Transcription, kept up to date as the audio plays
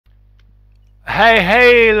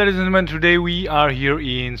Hey, ladies and gentlemen, today we are here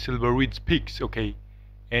in Sliver Ridge Peaks, okay?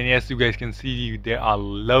 And as you guys can see, there are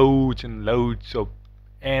loads and loads of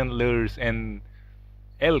antlers and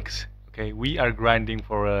elks, okay? We are grinding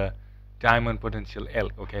for a diamond potential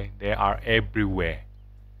elk, okay? They are everywhere.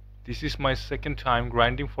 This is my second time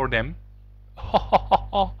grinding for them.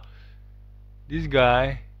 This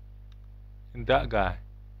guy and that guy.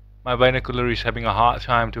 My binocular is having a hard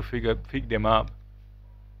time to pick them up.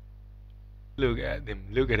 Look at them,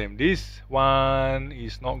 look at him. This one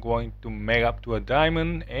is not going to make up to a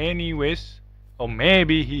diamond anyways. Or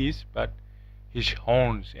maybe he is, but his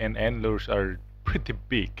horns and antlers are pretty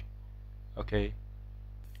big. Okay.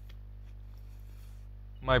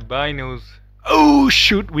 My binos. Oh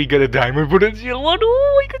shoot, we got a diamond potential one.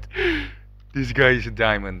 Oh my god. This guy is a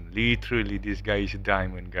diamond. Literally, this guy is a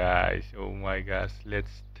diamond, guys. Oh my gosh.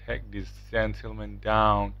 Let's take this gentleman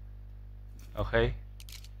down. Okay.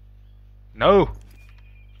 No!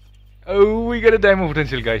 Oh, we got a diamond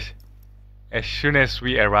potential, guys. As soon as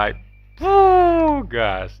we arrive. Oh,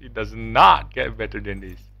 gosh. It does not get better than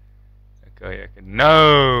this. Okay.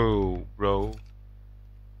 No, bro.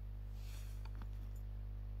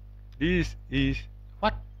 This is...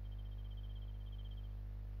 What?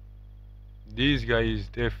 This guy is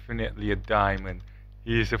definitely a diamond.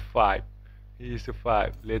 He is a 5. He is a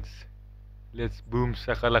 5. Let's boom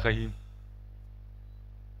shakalaka him.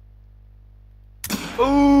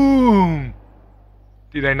 Boom!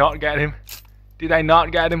 Did I not get him? Did I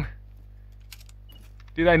not get him?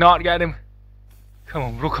 Did I not get him? Come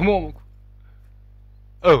on, bro, come on.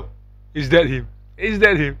 Oh, is that him? Is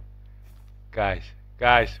that him? Guys,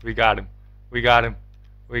 we got him. We got him.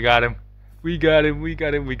 We got him. We got him. We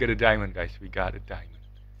got him. We got a diamond, guys. We got a diamond.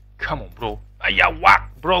 Come on, bro. Ayah, whack,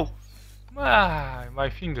 bro. My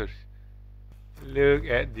fingers. Look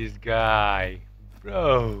at this guy,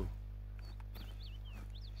 bro.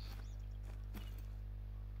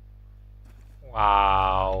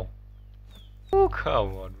 Wow. Oh,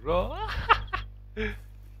 come on, bro.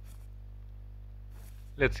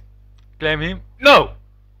 Let's claim him. No!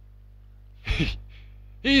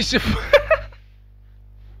 He's a...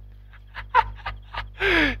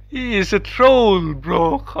 He is a troll,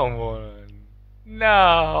 bro. Come on.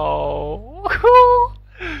 No.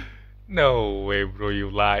 No way, bro. You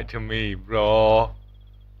lied to me, bro.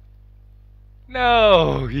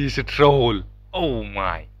 No, he's a troll. Oh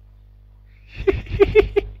my.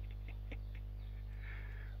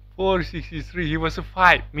 463. He was a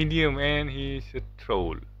 5 medium and he's a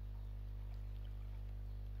troll.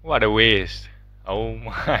 What a waste. Oh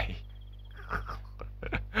my.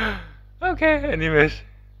 Okay, anyways,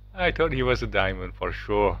 I thought he was a diamond for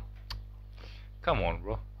sure. Come on,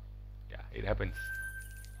 bro. Yeah, it happens.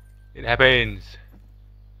 It happens.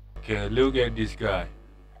 Okay, look at this guy.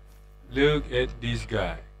 Look at this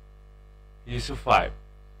guy. He's a 5.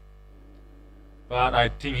 But I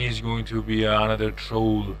think he's going to be another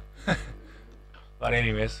troll. But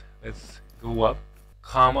anyways, let's go up,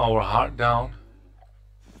 calm our heart down,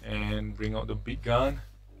 and bring out the big gun.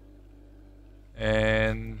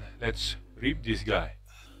 And let's rip this guy.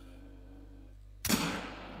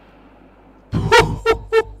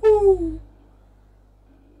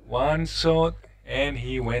 One shot and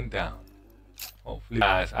he went down. Hopefully,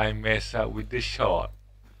 guys, I mess up with the shot.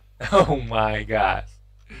 Oh my gosh.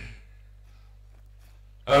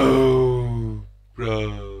 Oh,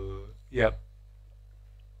 bro. Yep.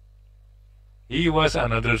 He was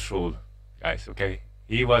another troll, guys, okay?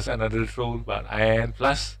 He was another troll, and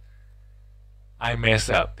plus, I messed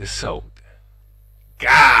up the shot.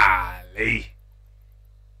 Golly.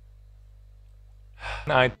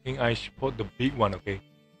 I think I should put the big one, okay?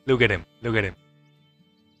 Look at him, look at him.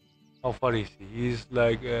 How far is he? He's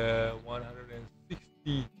like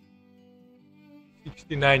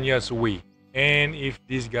 69 years away. And if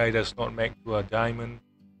this guy does not make to a diamond,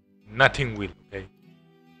 nothing will, okay?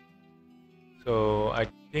 So I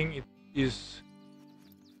think it is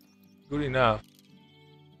good enough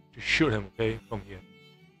to shoot him, okay, from here.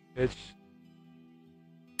 Let's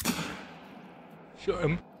shoot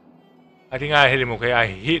him. I think I hit him, okay? I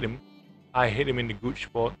hit him in the good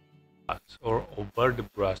spot, or over the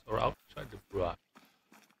brush, or outside the brush.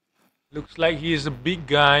 Looks like he is a big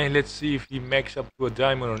guy. Let's see if he makes up to a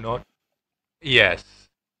diamond or not. Yes,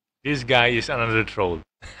 this guy is another troll.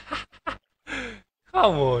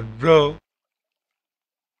 Come on, bro.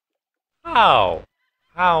 How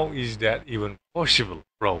is that even possible,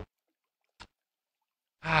 bro?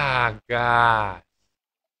 Ah, God.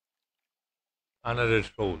 Another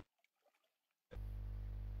troll.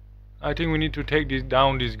 I think we need to take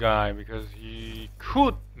down this guy because he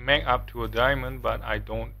could make up to a diamond, but I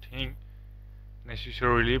don't think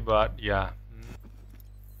necessarily, but yeah.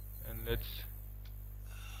 And let's.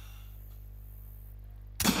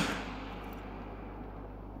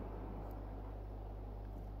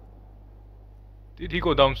 Did he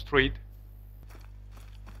go down straight?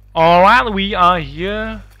 Alright, we are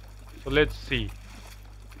here. So let's see.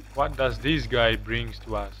 What does this guy brings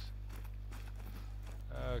to us?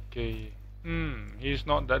 Okay. He's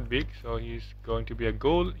not that big, so he's going to be a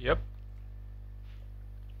goal. Yep.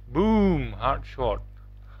 Boom! Hard shot.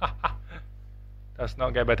 Does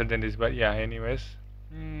not get better than this, but yeah, anyways.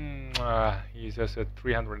 He's just a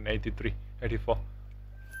 383, 84. I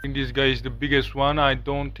think this guy is the biggest one. I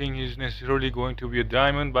don't think he's necessarily going to be a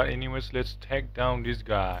diamond, but anyways, let's take down this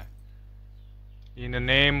guy. In the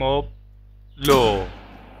name of law.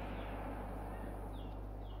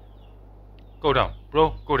 Go down,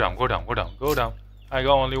 bro. Go down, go down, go down, go down. I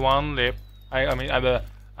got only one left.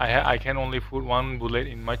 I can only put one bullet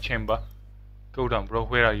in my chamber. Go down, bro.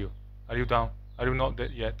 Where are you? Are you down? Are you not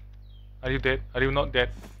dead yet? Are you dead? Are you not dead?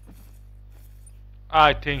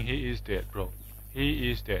 I think he is dead, bro.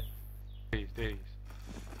 He is dead. There he is.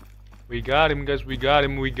 We got him, guys. We got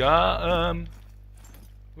him. We got him.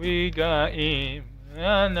 We got him.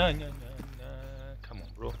 Nah, nah, nah, nah. Come on,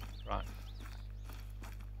 bro. Run.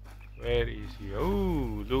 Where is he?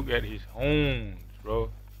 Oh, look at his horns,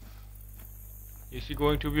 bro. Is he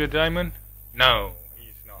going to be a diamond? No,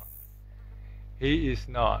 he's not. He is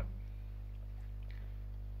not.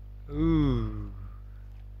 Ooh.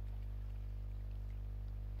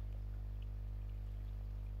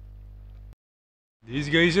 This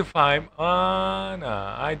guy is a 5.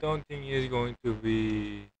 Nah, I don't think he's going to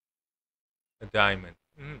be a diamond.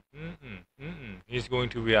 He's going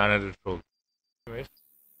to be another troll. Anyways,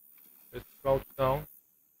 let's crouch down.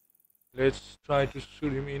 Let's try to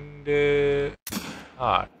shoot him in the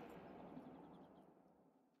heart.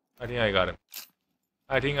 I think I got him.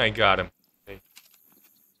 I think I got him. Okay.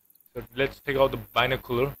 So let's take out the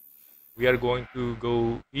binocular. We are going to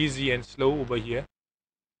go easy and slow over here.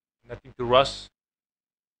 Nothing to rush.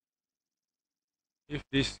 If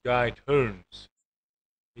this guy turns,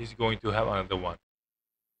 he's going to have another one.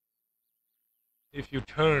 If you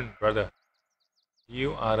turn, brother,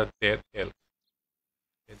 you are a dead elk.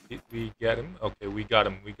 And did we get him? Okay, we got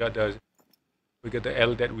him. We got the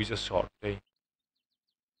elk that we just shot. Okay.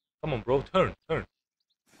 Come on, bro. Turn.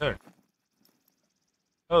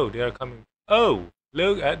 Oh, they are coming. Oh,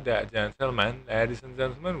 look at that, gentlemen. Ladies and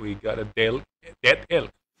gentlemen, we got a dead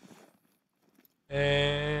elk.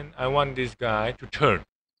 And I want this guy to turn.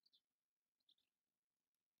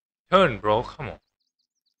 Turn, bro. Come on.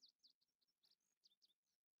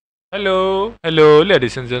 Hello,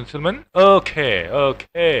 ladies and gentlemen.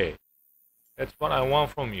 Okay. That's what I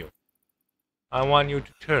want from you. I want you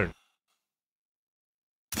to turn.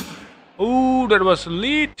 Oh, that was a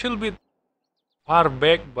little bit far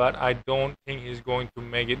back, but I don't think he's going to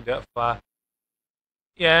make it that far.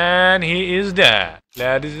 And he is there.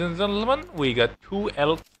 Ladies and gentlemen, we got 2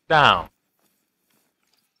 elks down.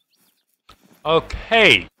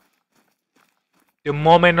 Okay. The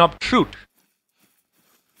moment of truth.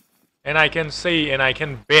 And I can say and I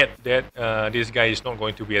can bet that this guy is not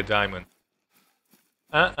going to be a diamond.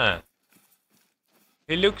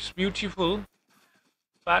 He looks beautiful,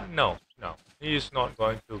 but no, he is not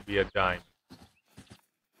going to be a diamond.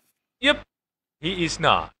 Yep, he is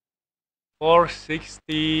not.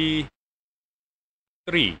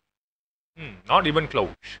 463. Not even close.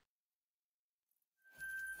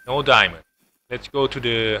 No diamond. Let's go to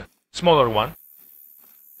the smaller one.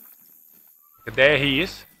 There he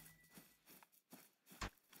is.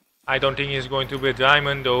 I don't think he's going to be a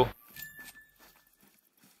diamond though.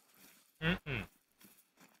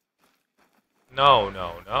 No.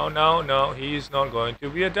 He is not going to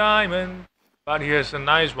be a diamond. But he has a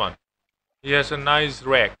nice one. He has a nice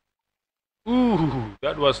rack. Ooh,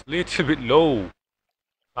 that was a little bit low.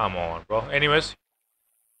 Come on, bro. Anyways,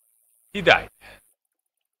 he died.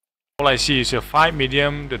 All I see is a 5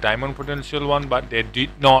 medium, the diamond potential one, but they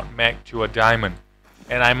did not make to a diamond.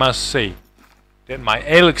 And I must say that my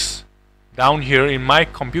elks down here in my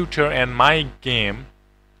computer and my game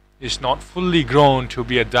is not fully grown to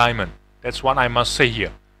be a diamond. That's what I must say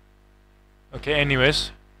here. Okay, anyways,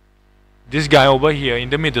 this guy over here in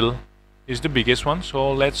the middle is the biggest one,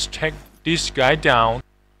 so let's take this guy down.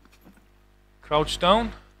 Crouch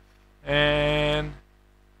down and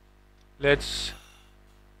let's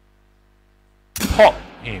pop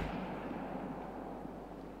him.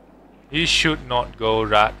 He should not go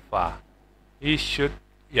that far. He should,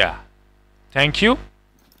 yeah. Thank you.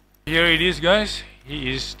 Here it is, guys.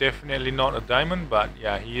 He is definitely not a diamond, but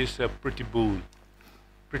yeah, he is a pretty bull.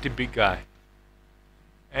 Pretty big guy.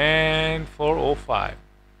 and 405.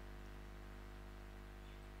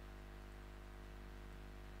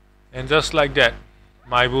 And just like that,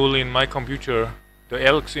 my bull in my computer, the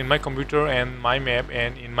elks in my computer and my map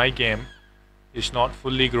and in my game is not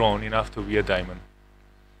fully grown enough to be a diamond.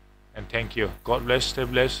 And thank you. God bless, stay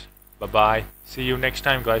blessed. Bye bye. See you next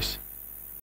time, guys.